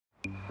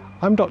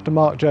I'm Dr.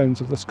 Mark Jones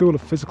of the School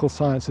of Physical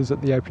Sciences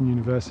at the Open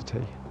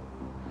University.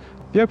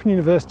 The Open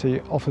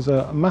University offers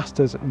a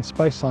Masters in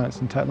Space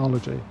Science and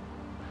Technology.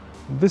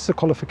 This is a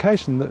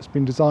qualification that's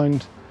been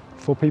designed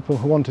for people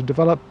who want to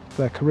develop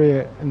their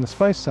career in the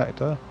space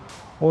sector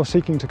or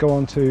seeking to go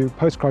on to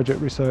postgraduate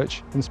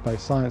research in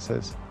space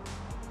sciences.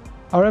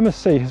 Our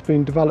MSc has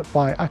been developed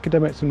by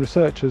academics and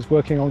researchers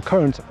working on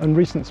current and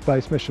recent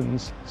space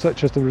missions,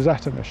 such as the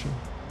Rosetta mission.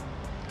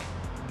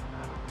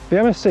 The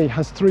MSc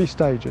has 3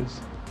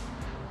 stages.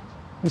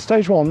 In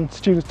stage 1,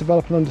 students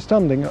develop an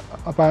understanding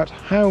about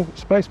how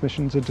space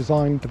missions are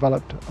designed,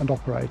 developed and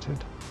operated.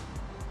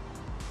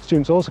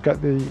 Students also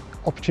get the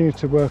opportunity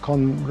to work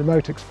on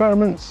remote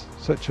experiments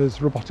such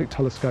as robotic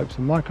telescopes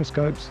and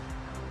microscopes,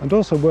 and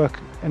also work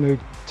in a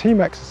team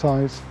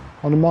exercise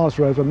on a Mars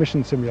rover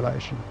mission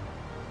simulation.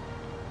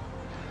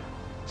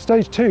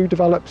 Stage 2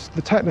 develops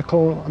the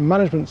technical and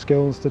management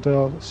skills that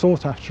are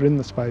sought after in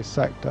the space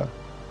sector.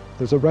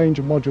 There's a range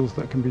of modules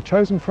that can be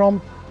chosen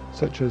from,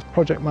 such as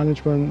project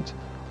management,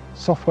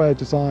 software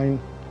design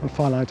and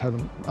finite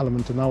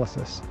element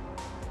analysis.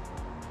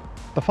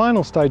 The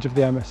final stage of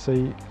the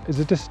MSc is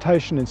a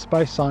dissertation in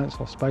space science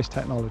or space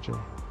technology.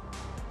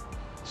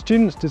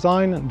 Students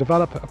design and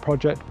develop a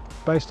project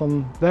based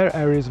on their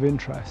areas of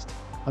interest,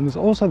 and there's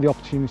also the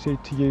opportunity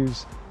to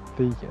use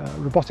the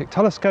robotic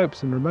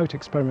telescopes and remote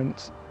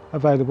experiments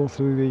available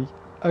through the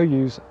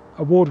OU's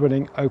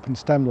award-winning Open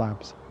STEM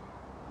Labs.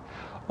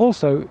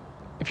 Also,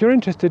 if you're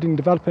interested in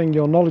developing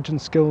your knowledge and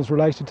skills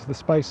related to the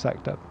space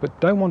sector but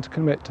don't want to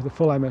commit to the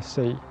full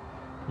MSc,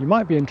 you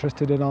might be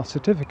interested in our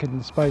Certificate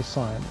in Space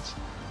Science.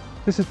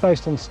 This is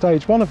based on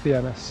stage 1 of the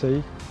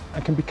MSc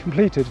and can be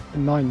completed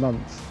in 9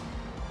 months.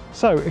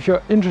 So if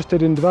you're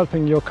interested in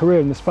developing your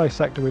career in the space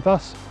sector with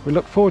us, we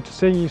look forward to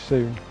seeing you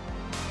soon.